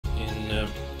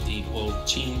World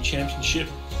Team Championship,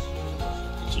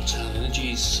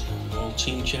 TotalEnergies World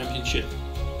Team Championship,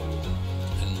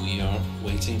 and we are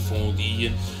waiting for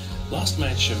the last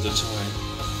match of the time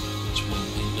between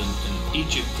England and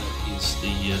Egypt. That is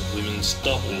the women's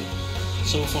double.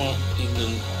 So far,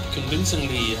 England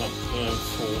convincingly up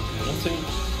 4-0.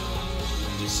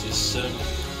 This is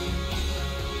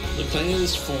the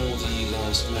players for the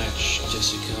last match: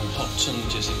 Jessica Hopton,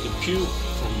 Jessica Pugh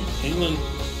from England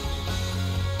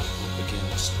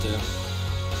against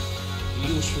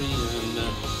Youssri and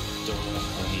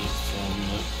Hany from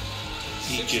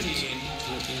Egypt.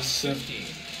 That is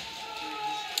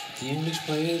the English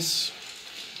players: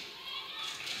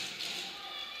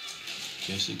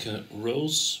 Jessica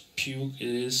Rose, Pugh it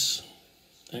is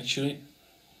actually,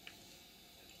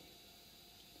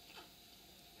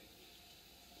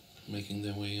 making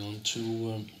their way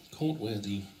onto court, where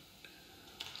the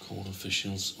court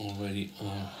officials already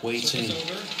are waiting.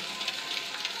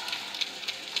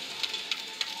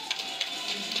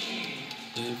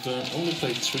 They've only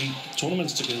played 3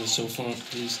 tournaments together so far.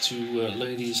 These two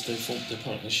ladies, they formed their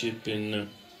partnership in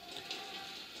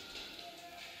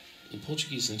the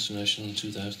Portuguese International in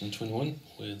 2021,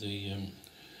 where they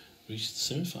reached the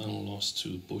semi-final, loss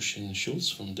to Bush and Schultz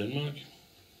from Denmark.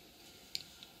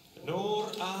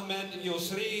 Ahmed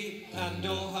Youssri and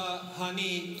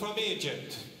Hany from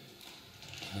Egypt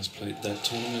has played that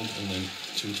tournament and then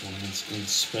 2 tournaments in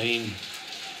Spain.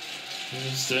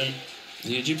 Here's the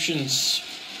Egyptians.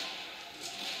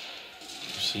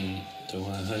 We've seen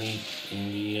Hany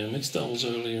in the mixed doubles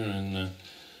earlier, and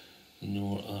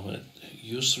Ahmed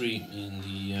Youssri in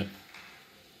the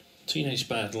teenage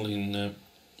battle in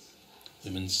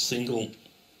women's single.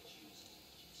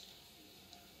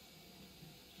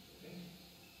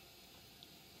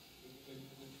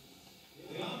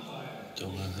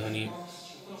 Hany,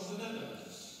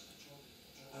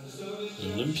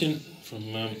 Olympian from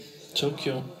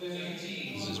Tokyo.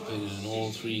 This has played in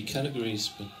all 3 categories,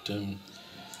 but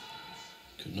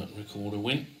could not record a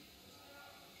win.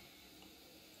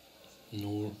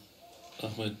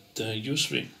 Ahmed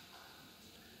Youssri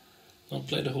not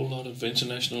played a whole lot of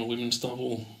international women's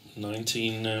double.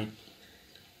 19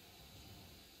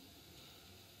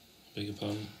 beg your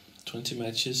pardon, 20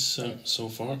 matches so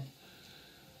far,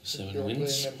 7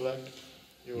 wins.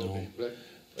 No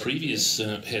previous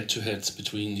head-to-heads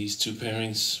between these 2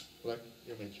 pairings. Black,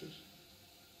 you may choose.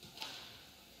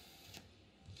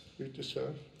 With the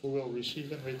serve, who will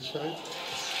receive and which side?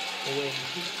 Who will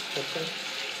receive that side?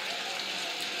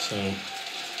 So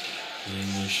the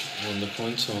English won the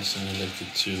coin toss and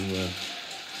elected to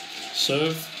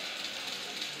serve.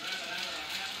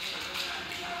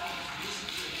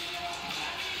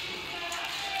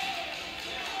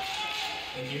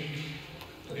 Thank you.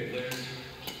 Okay, players.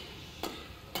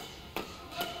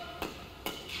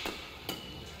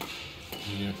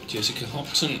 Here, Jessica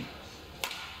Hopton,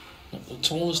 not the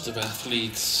tallest of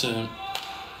athletes,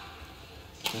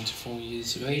 24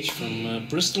 years of age, from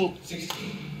Bristol.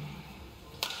 16.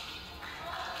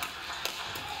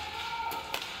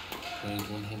 Ranked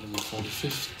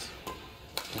 145th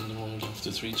in the world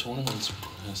after 3 tournaments.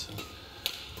 Has a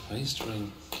highest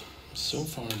rank so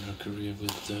far in her career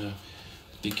with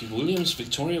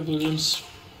Victoria Williams.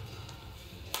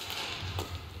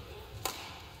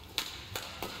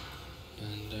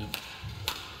 And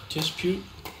Jess Pugh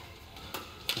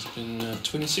has been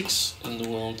 26 in the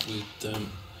world with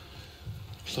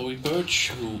Chloe Birch,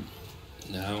 who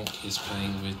now is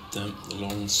playing with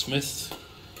Lauren Smith,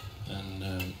 and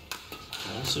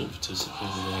also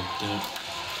participated at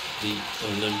the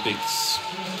Olympics.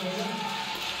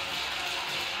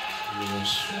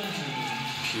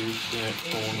 Pugh,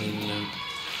 born in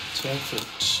Telford,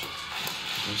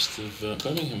 west of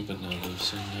Birmingham, but now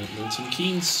lives in Milton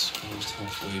Keynes, almost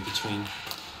halfway between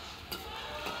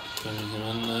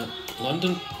Birmingham and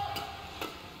London.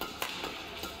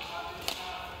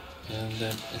 And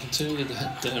I can tell you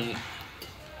that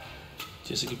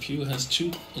Jessica Pugh has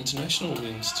 2 international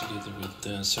wins together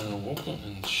with Sarah Walker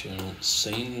and Cheryl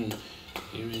Sain.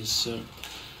 Here is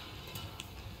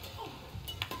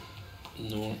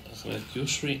Ahmed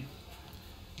Youssri,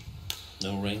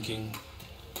 no ranking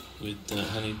with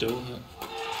Hany Doha.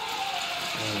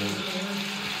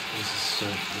 This is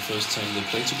the first time they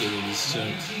play together this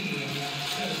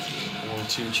World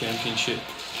Team Championship.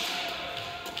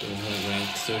 Doha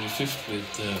ranked 35th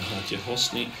with Hadja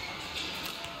Hosni.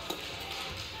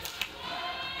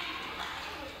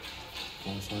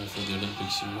 Qualify for the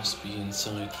Olympics, you must be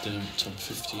inside top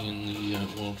 50 in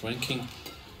the world ranking.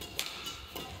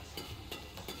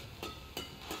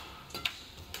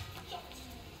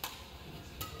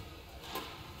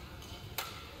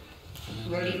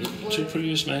 ready to play. Two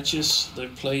previous matches they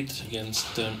played against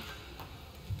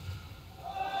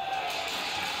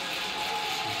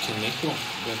Kaneko.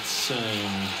 That's a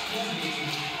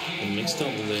mixed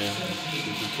double there.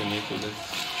 Kaneko, that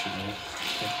should not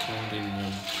count in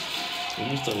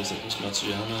women's doubles. That was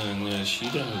Matsuyama and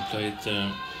Shida who played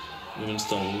women's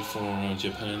double for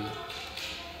Japan.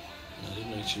 I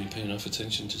didn't actually pay enough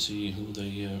attention to see who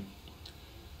they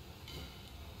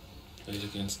played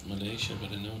against Malaysia,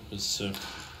 but I know it was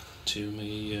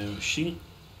Tiumei Shin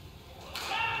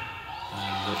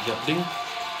and Yapling,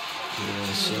 who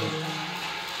was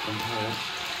umpire,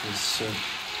 was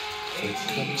Fred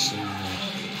Cox, and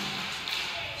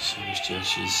service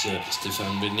judge is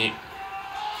Stéphane Benet.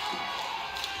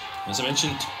 As I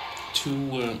mentioned,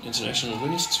 two international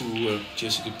winners to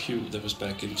Jessica Pugh. That was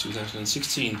back in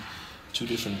 2016. Two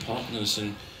different partners,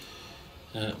 and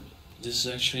this is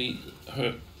actually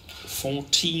her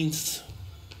 14th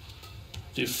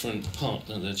different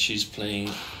partner that she's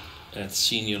playing at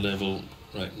senior level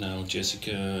right now,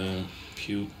 Jessica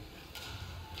Pugh.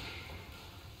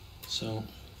 So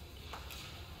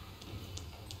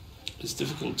it's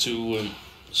difficult to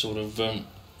sort of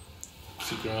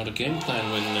figure out a game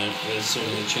plan when there's so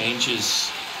many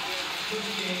changes.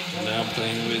 Now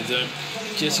playing with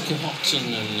Jessica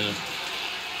Hopton and of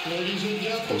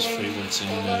course favourites in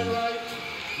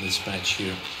this match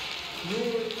here.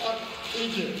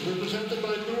 Egypt, represented by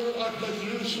Ahmed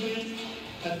Youssri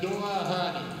and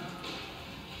Hany.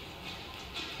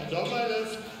 And on my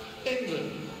left,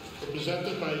 England,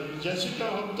 represented by Jessica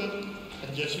Hopton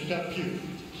and Jessica Pugh.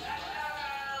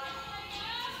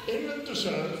 England to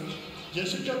serve,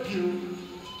 Jessica Pugh,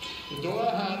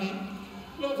 Hany,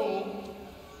 love all,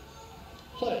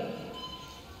 play.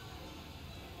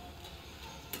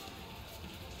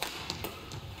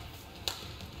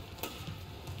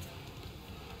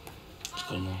 What's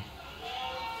going on?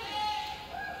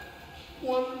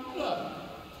 1 love.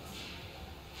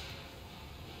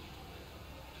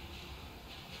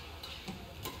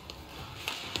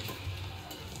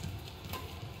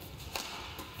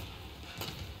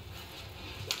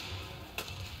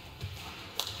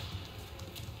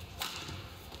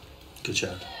 Good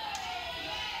job.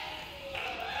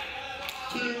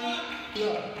 2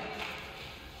 love.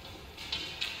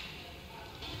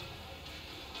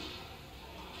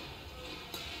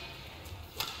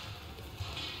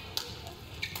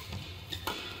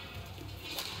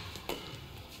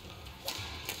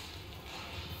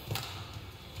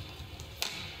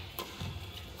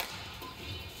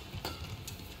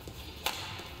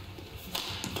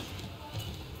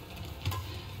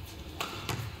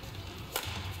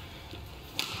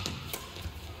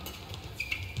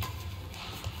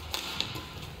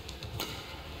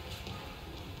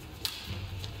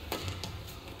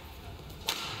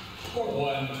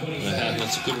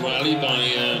 That's a good rally by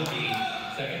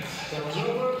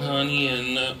Hany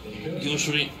and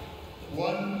Youssri.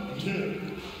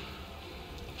 1-2.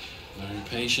 Very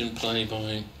patient play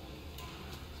by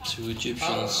two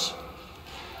Egyptians.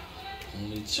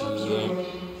 Only to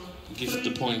give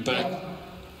the point back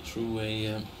through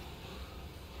a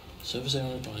service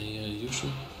error by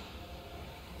Youssri.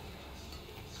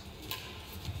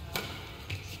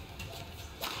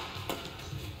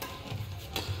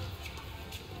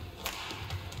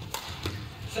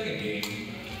 Second game.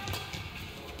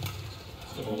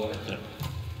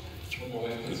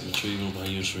 Good retrieval by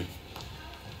Youssri.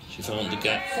 She found the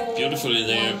gap beautifully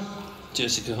there.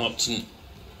 Jessica Hopton.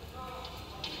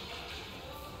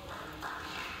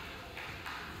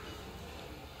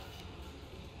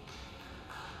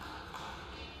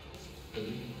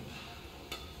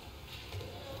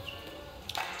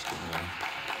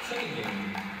 Second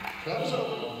game. That's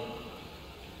over.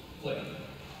 Play.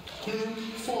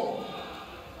 2-4.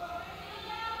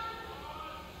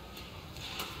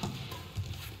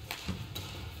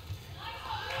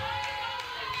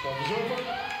 Service over.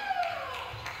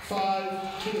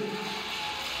 5-2.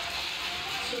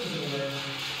 Service over.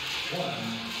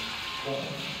 1-1.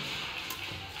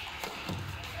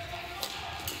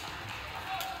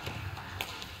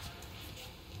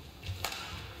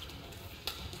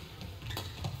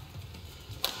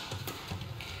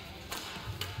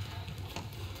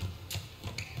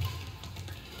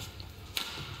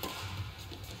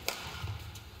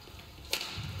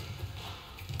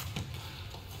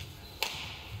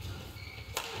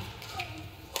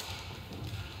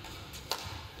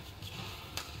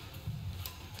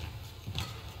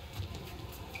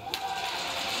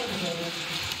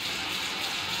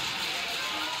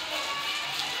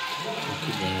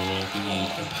 Could very well be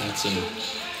a pattern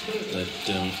that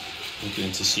we're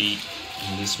going to see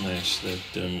in this match,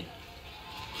 that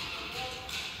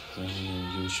Hany and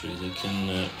Youssri, they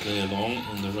can play along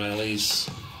in the rallies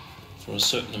for a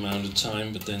certain amount of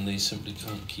time, but then they simply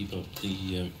can't keep up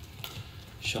the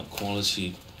shot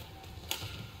quality.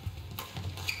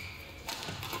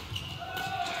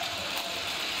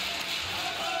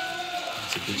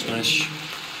 It's a good smash.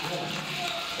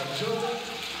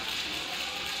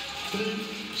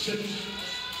 3-6.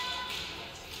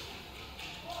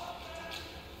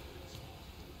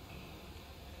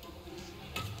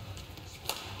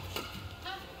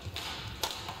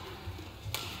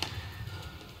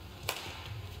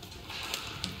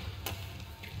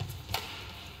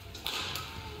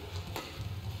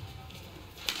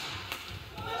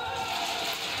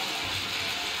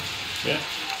 Yeah.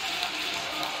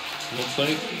 Looks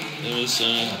like there was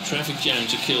a traffic jam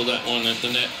to kill that one at the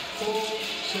net.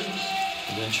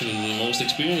 Eventually the most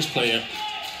experienced player,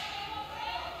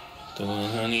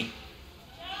 Hany,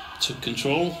 took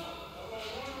control.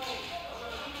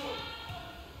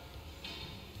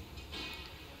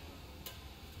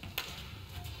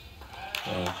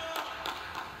 Oh,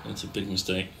 that's a big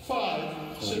mistake.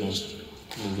 Almost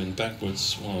moving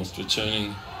backwards whilst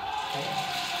returning.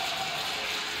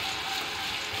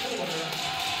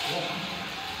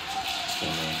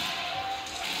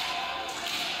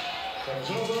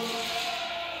 Time's over.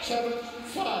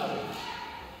 7-5.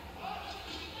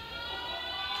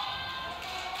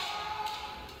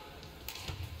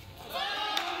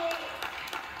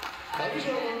 Time is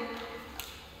over.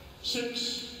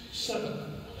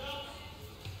 6-7.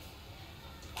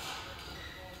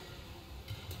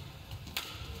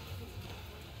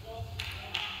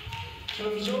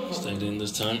 Time is over. Stayed in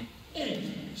this time.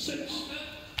 8-6.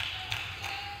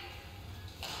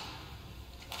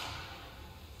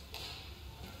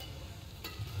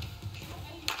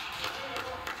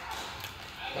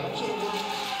 Time's over.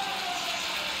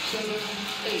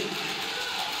 7-8.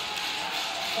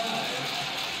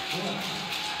 5-1.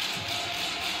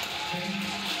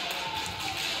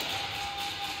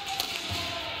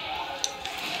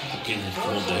 Again,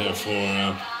 called there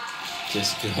for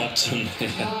Jessica Hopton.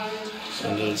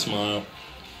 A little smile.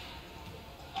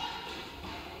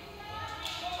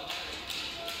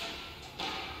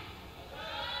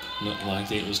 Not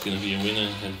likely it was going to be a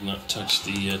winner, had not touched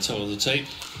the toe of the tape.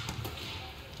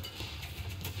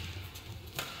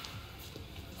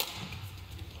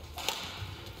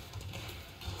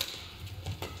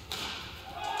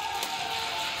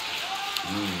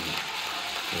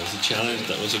 There's a challenge.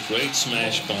 That was a great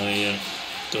smash by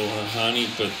Hany,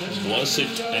 but was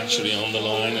it actually on the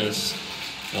line as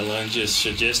the line just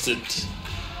suggested?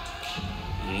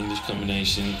 The English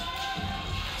combination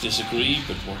disagree,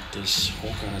 but what does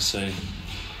Hawkeye say?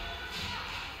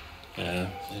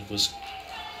 It was,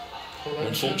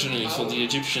 unfortunately for the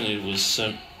Egyptian, it was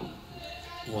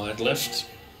wide left.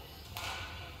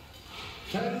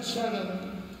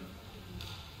 10-7.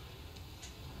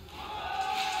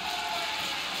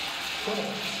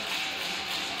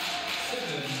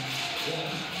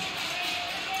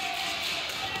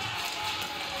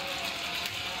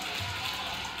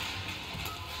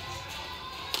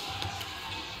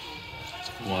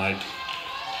 Wide.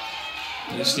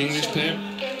 This the English pair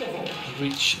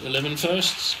reach 11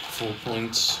 firsts, 4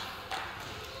 points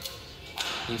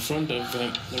in front of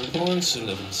their opponents,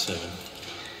 11-7.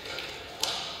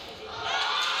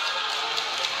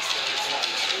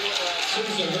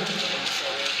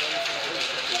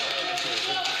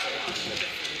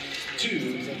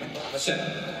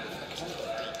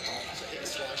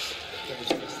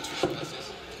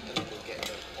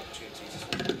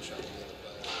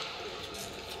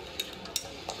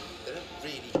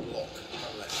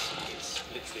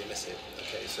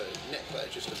 So net player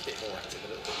just a bit more active, a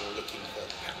little bit more looking for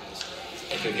patterns.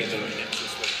 Okay, get them.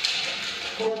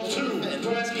 Court 2,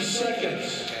 20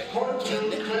 seconds. Court 2,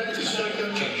 20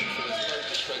 seconds.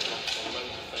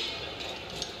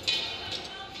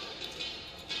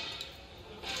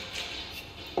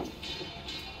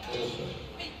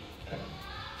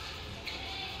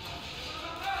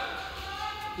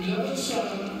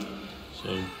 So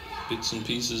bits and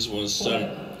pieces was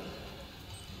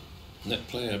net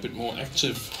player a bit more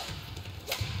active.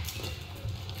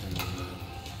 And,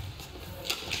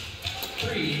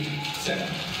 3-7.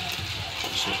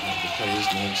 Certainly the players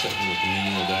know exactly what the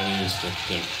meaning of that is, that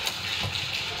they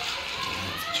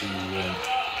have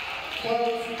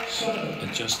to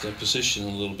adjust their position a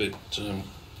little bit from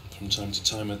time to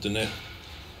time at the net.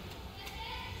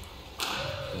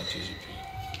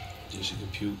 Jessica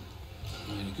Pugh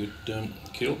made a good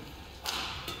kill.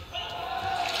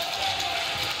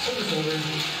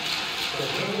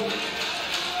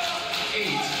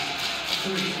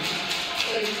 8-3.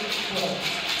 8-12.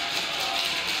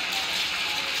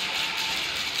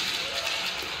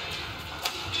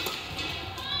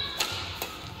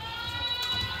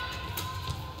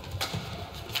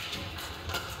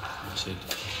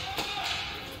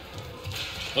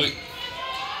 Oi.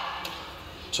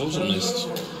 Total missed.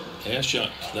 Air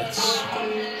shot.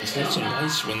 It's not so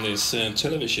nice when there's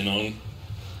television on.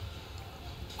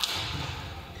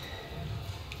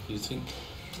 You think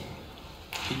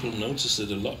people notice it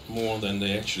a lot more than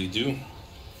they actually do.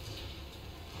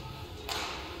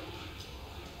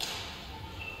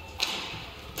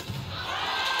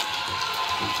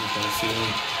 By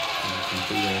feeling a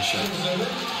complete air shot.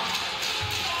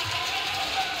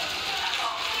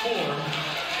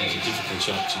 It's a difficult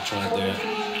shot to try there.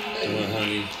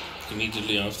 Hany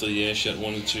immediately after the air shot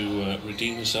wanted to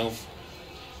redeem herself.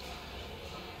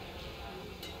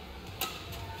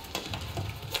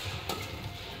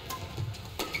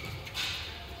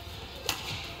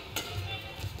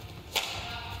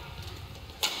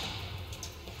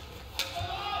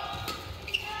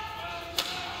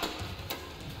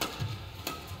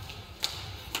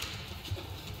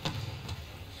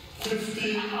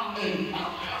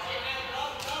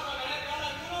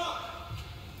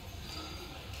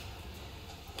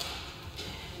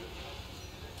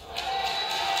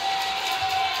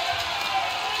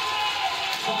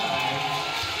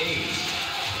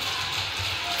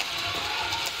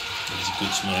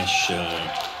 Good smash,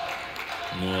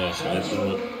 Ahmed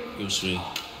Youssri.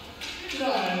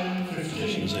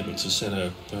 She was able to set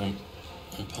up her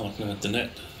partner at the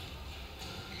net.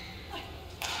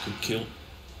 Good kill.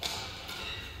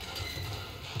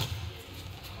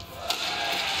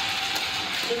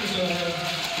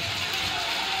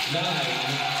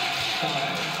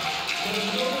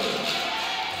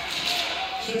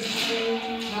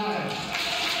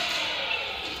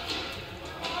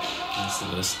 That's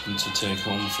the lesson to take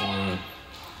home for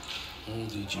all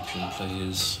the Egyptian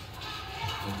players.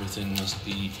 Everything must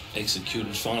be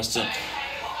executed faster.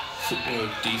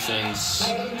 Footwork, defense,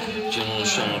 general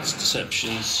shots,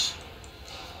 deceptions.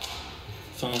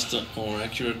 Faster, more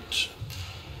accurate.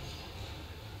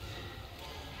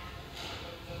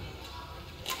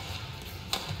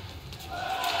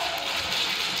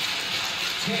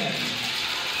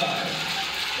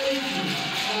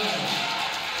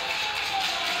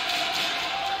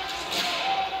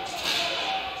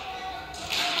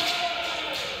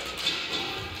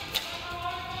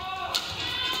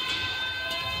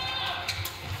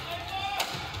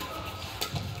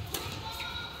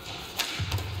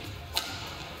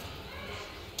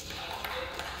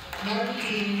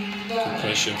 Good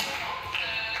pressure.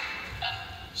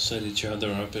 Set each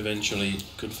other up eventually.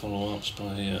 Good follow-ups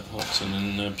by Hopton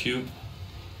and Pugh.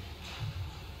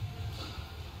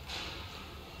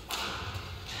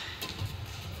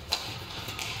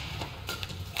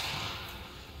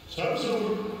 Service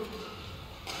over.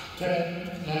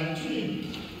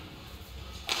 10-19.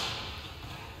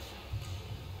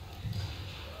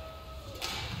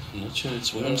 I'm not sure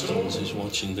it's Winston's who's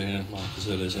watching there, Marcus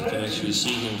Ellis. I can actually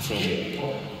see him from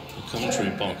the commentary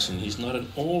box, and he's not at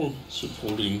all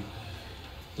supporting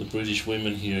the British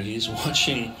women here. He's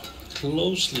watching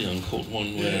closely on court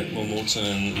one where Momota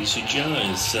and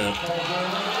EGY is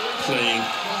playing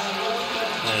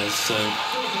as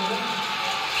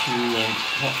Pugh and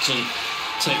Hopton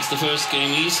takes the first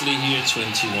game easily here,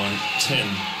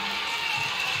 21-10.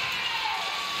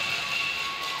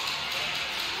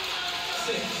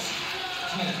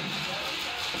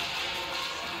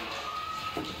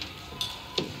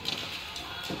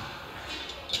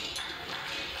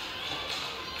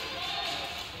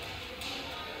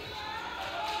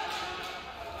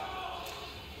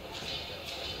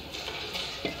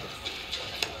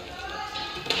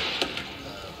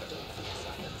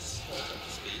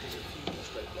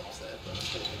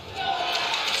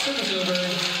 Service over,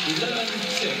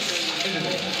 11-6.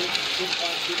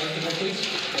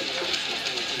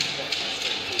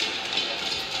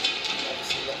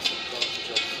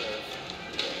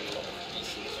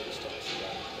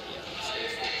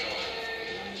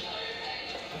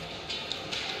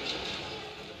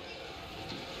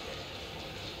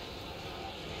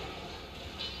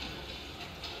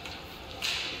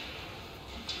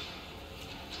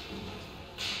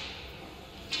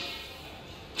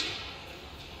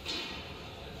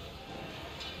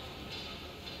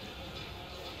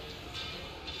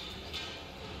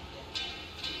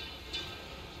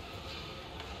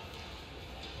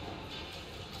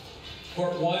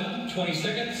 Court 1, 20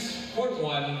 seconds. Court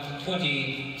 1,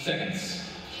 20 seconds.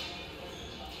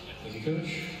 Thank you,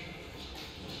 Coach.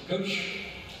 Coach.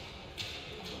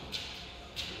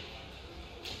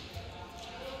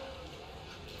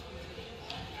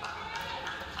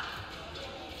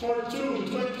 Court 2,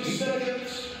 20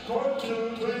 seconds. Court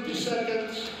 2, 20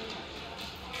 seconds.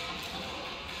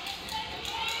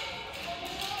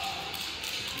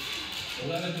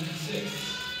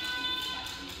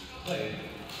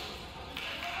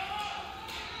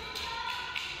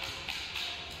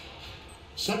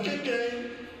 Second game,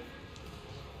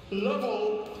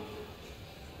 level,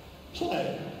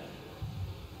 play.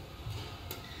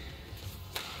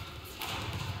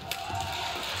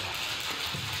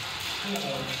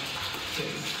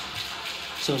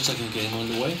 So second game on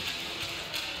the way.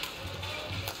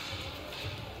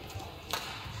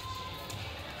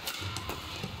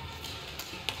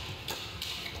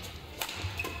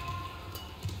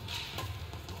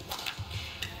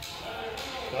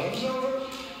 Time's over.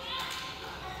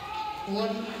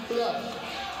 1 left.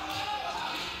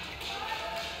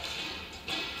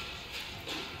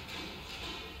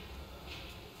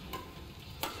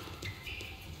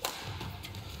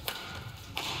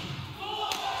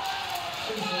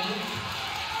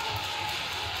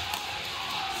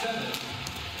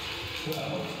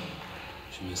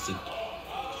 She missed it.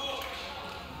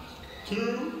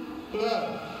 2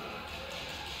 left.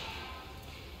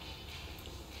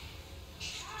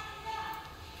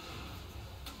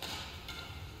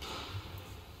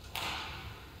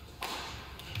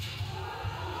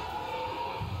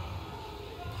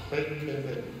 Wait.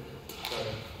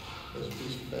 Sorry. There's a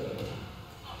piece of better.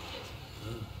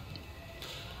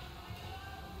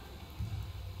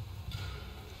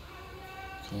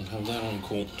 Can't have that on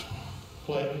court.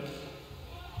 Play.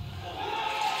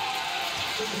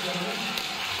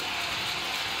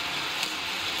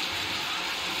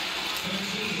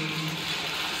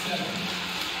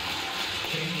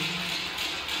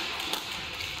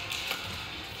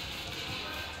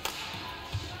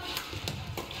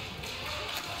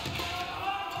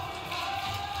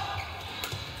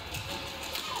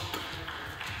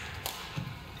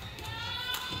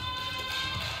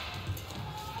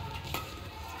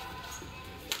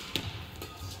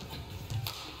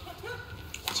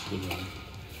 That's a good one.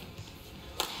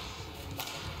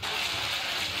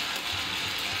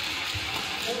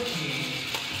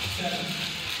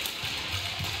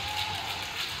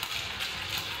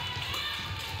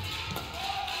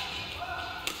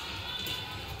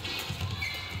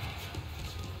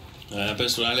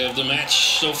 Best rally of the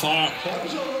match so far.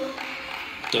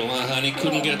 Hany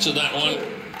couldn't get to that one.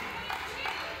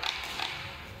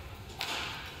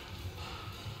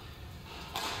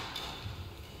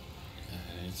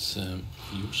 It's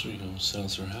Youssri who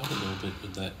sells her out a little bit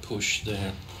with that push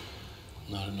there.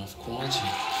 Not enough quality.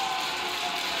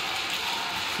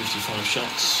 55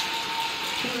 shots.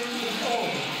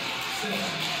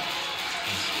 I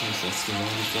suppose that's the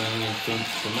longest rally of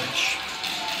the match.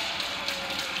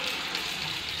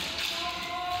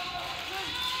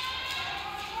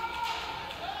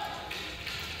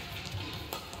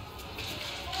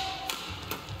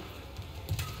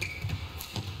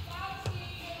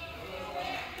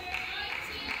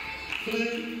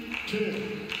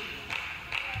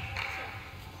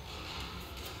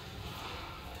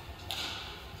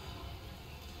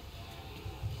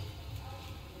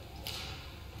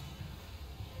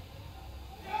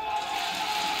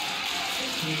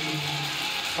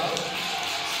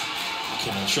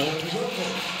 Shot.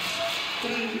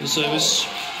 The service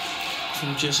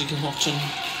from Jessica Hopton.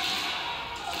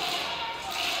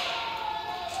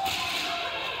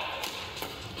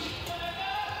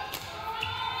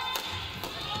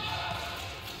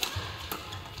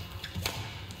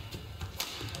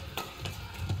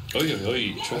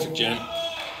 Oi, traffic jam.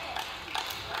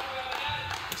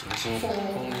 So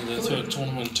only the third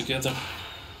tournament together.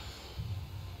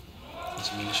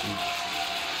 As mentioned.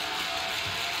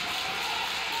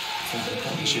 From the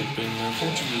partnership in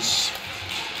Portuguese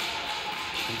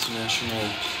international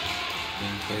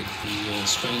and played the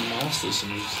Spain Masters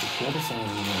and reached the quarterfinal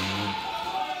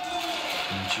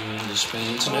and during the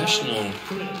Spain International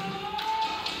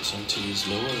some teams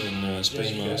lower than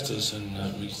Spain Masters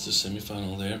and reached the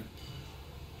semi-final there.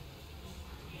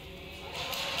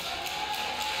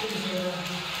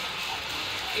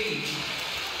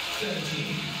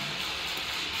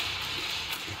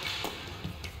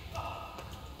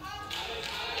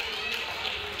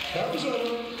 That was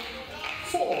over.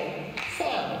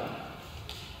 4-5.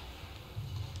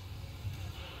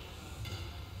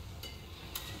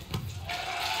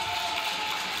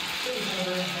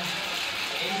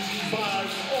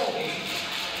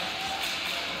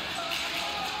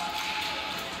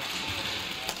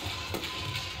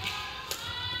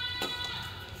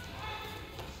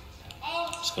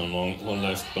 It's gone long. One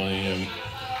left by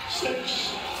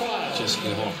 6-5.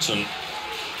 Jessica Hopton.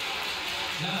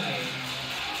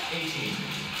 9-18.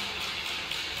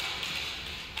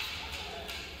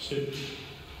 6.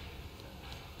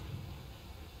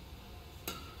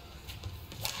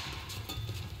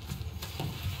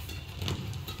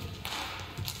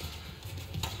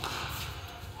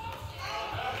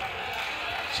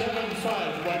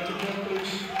 7-5, back to court,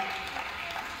 please.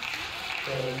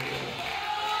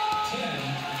 10-18.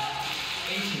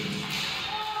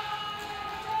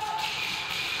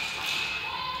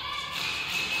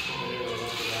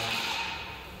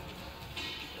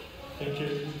 Thank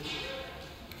you.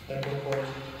 Back to court.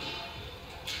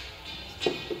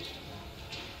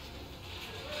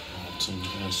 Hopton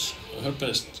has her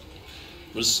best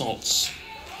results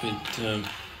with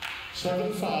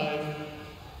 7-5.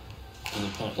 the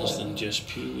partners than Jess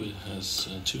Pugh. Has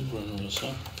 2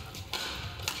 runners-up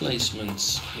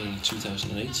placements in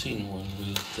 2018, one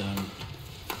with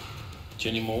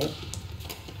Jenny Moore,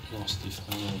 lost the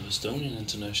final of Estonian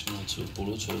International to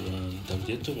Polo Tour, and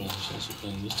Davietto is also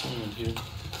playing this tournament here.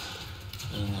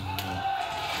 And then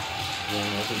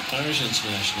runner-up in Irish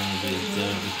International with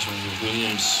Victoria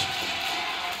Williams.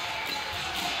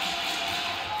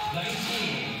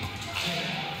 19-10.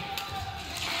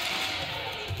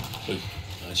 Ooh,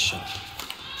 nice shot.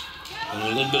 And a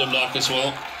little bit of luck as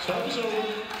well.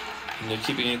 And they're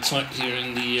keeping it tight here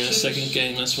in the second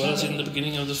game as well as in the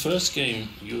beginning of the first game.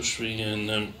 Youssri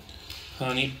and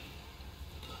Hany.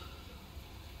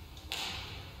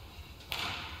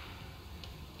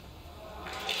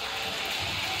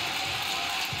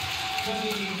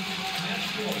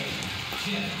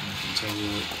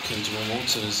 Kenton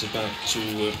Morton is about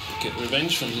to get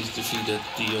revenge from his defeat at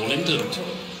the Unlimited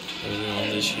earlier on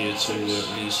this year to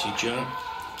EGY.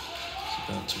 He's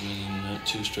about to win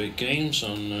 2 straight games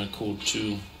on court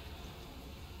 2.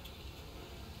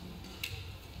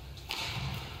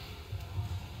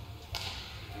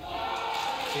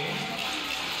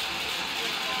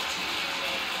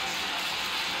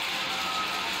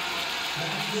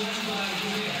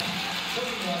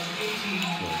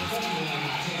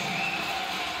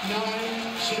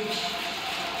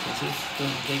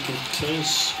 If they get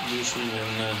close, usually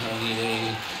when Hany, they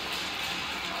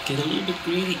get a little bit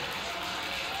greedy.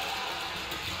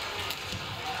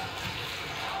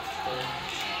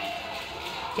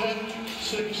 Ten,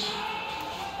 6.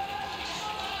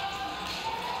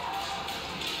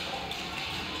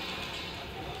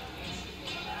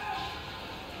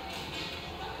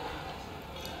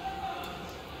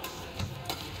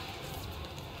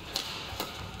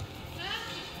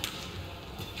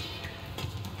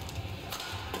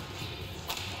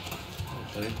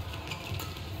 Okay.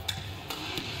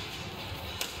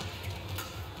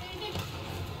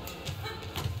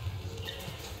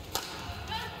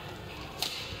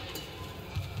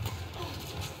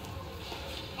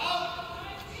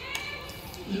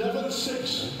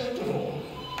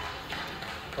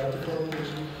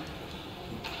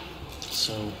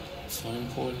 So, fine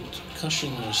point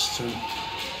cushion is to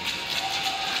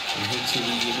head to the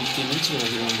Hopton interval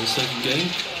here in the second game.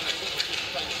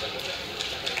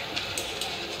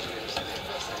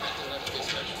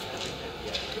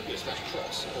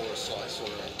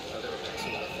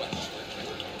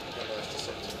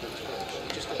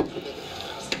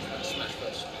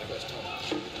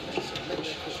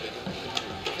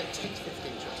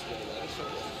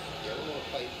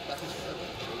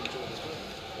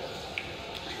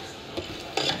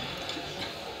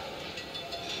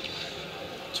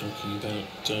 Talking about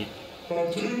how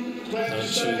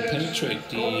to penetrate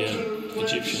the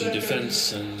Egyptian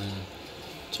defence, and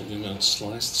talking about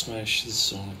sliced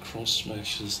smashes or cross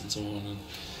smashes and so on, and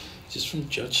just from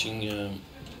judging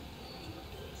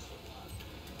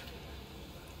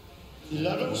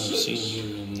what I've seen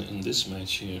here in this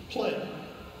match here,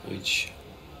 which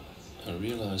I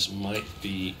realise might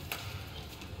be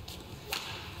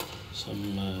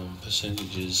some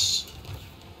percentages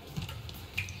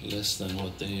less than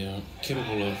what they are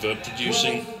capable of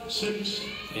producing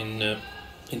in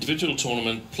individual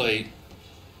tournament play.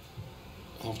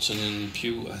 Hopton and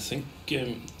Pugh, I think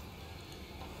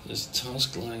there's a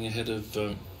task lying ahead of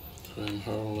Graham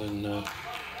Hurl and the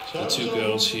 2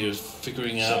 girls here,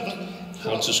 figuring out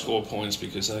how to score points,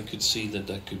 because I could see that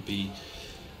that could be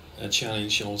a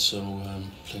challenge also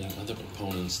playing other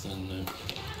opponents than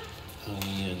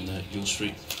Hany and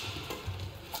Youssri.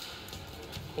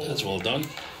 That's well done.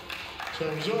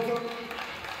 Serves over.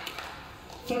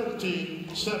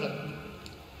 13-7.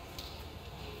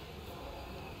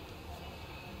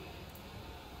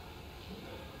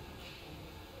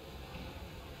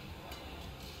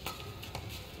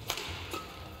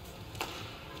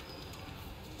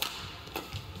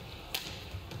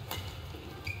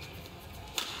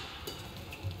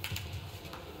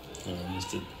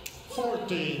 Missed it.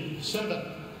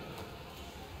 14-7.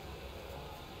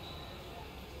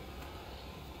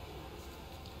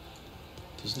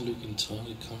 Doesn't look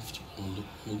entirely comfortable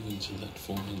moving to that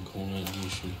forehand corner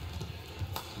usually.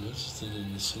 Noticed that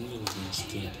in the single against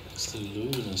still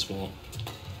Lewin as well.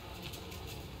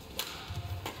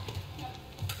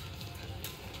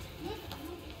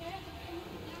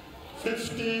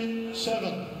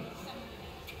 $57.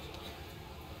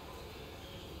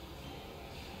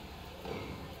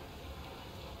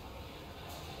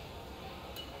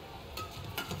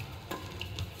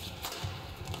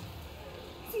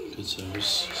 Good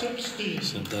service. 60.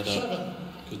 Sent that up.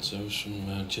 Good service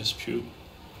from Pugh.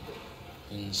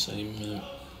 And same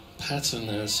pattern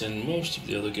as in most of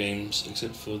the other games,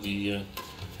 except for the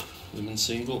women's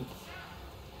single.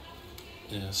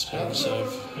 Yeah, spam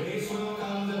serve.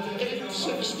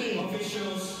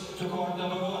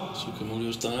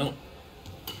 Sukamulio style.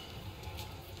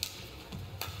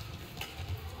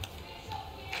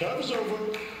 Time's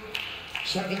over.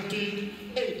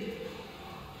 17-8.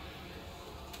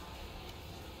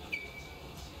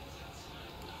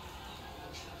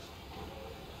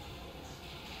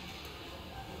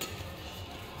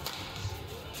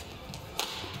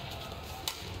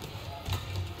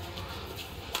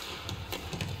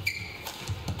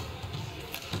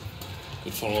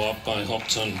 Follow up by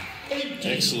Hopton.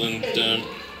 Excellent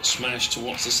smash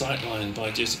towards the sideline by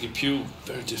Jessica Pugh.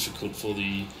 Very difficult for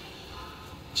the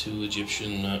two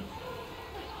Egyptian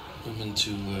women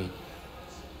to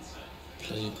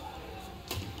play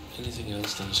anything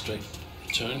else than a straight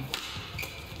return.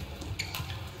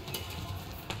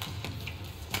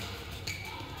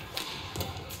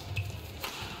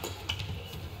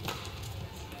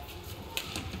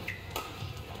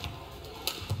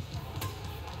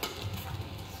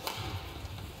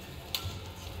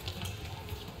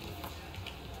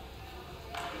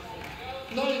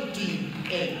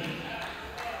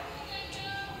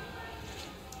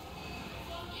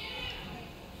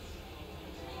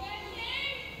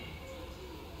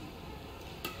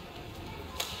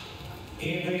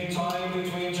 Evening tie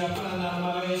between Japan and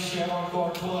Malaysia on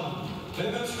court 1.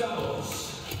 Women's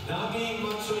doubles. Nagi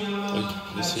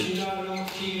Matsuyama and Shiraru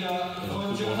Kida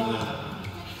from Japan.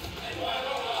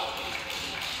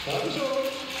 That was over.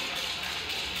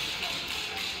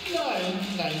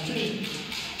 9-19.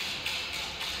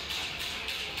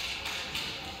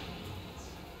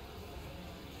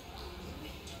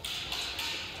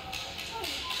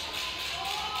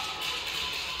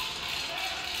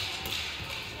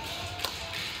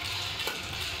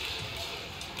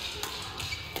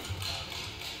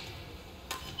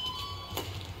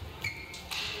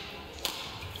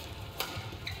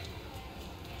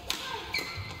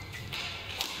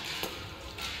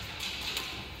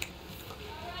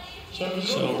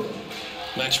 So,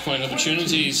 match point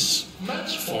opportunities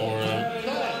for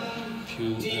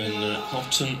Pugh and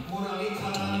Hopton,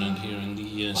 dominant here in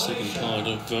the second part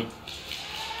of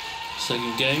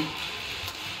second game.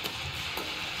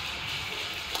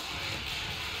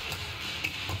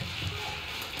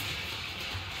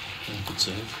 Good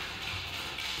save.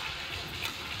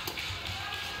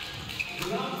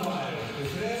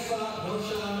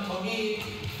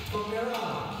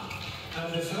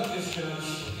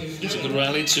 It's a good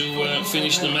rally to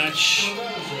finish the match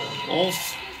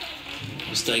off.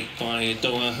 Mistake by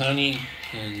Hany,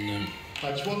 and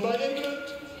match won by England,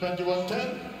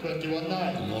 21-10,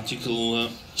 21-9. a logical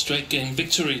straight game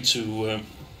victory to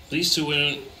these two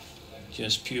women,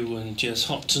 Jess Pugh and Jess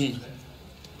Hopton.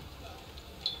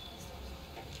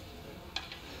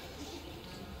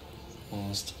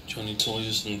 Whilst Johnny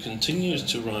Toyerson continues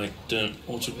to write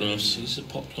autographs. He's a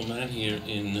popular man here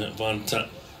in Vanta.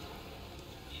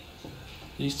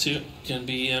 These two can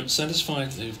be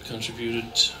satisfied. They've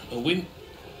contributed a win.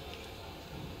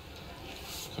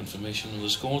 Confirmation of the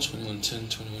score, 21-10,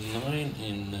 21-9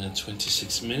 in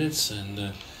 26 minutes,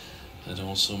 and that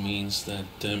also means that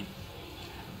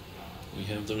we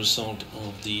have the result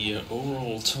of the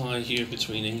overall tie here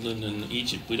between England and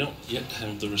Egypt. We don't yet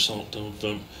have the result of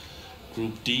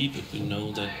Group D, but we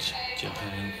know that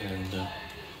Japan and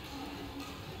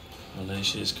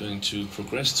Malaysia is going to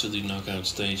progress to the knockout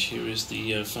stage. Here is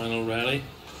the final rally,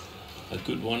 a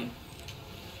good one.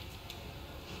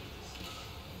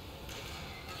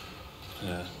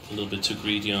 A little bit too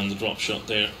greedy on the drop shot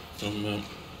there from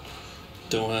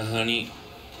Hany.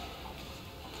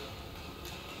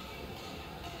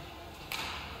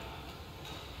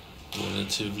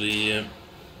 Relatively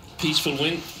peaceful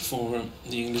win for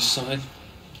the English side.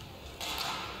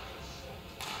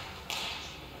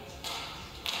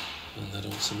 And that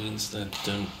also means that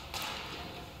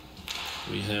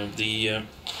we have the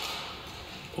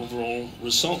overall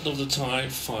result of the tie,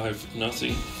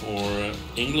 5-0 for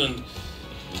England.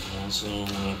 We can also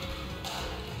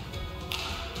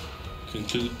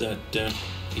conclude that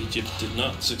Egypt did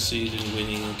not succeed in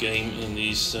winning a game in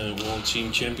this World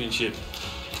Team Championship.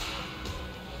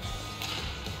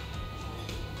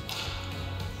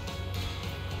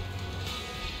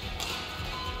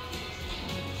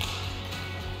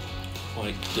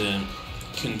 Quite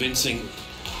convincing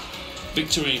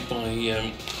victory by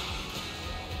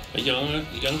a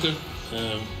younger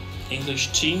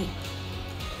English team,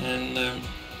 and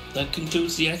that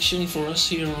concludes the action for us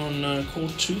here on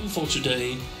Court 2 for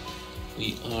today.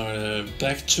 We are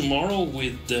back tomorrow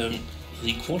with the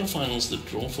quarterfinals. The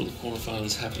draw for the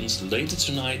quarterfinals happens later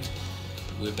tonight.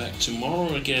 We're back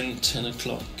tomorrow again, 10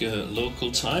 o'clock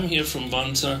local time here from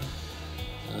Vanta.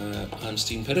 I'm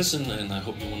Steen Pedersen, and I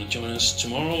hope you want to join us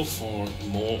tomorrow for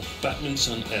more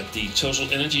badminton at the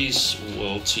TotalEnergies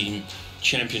World Team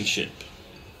Championship.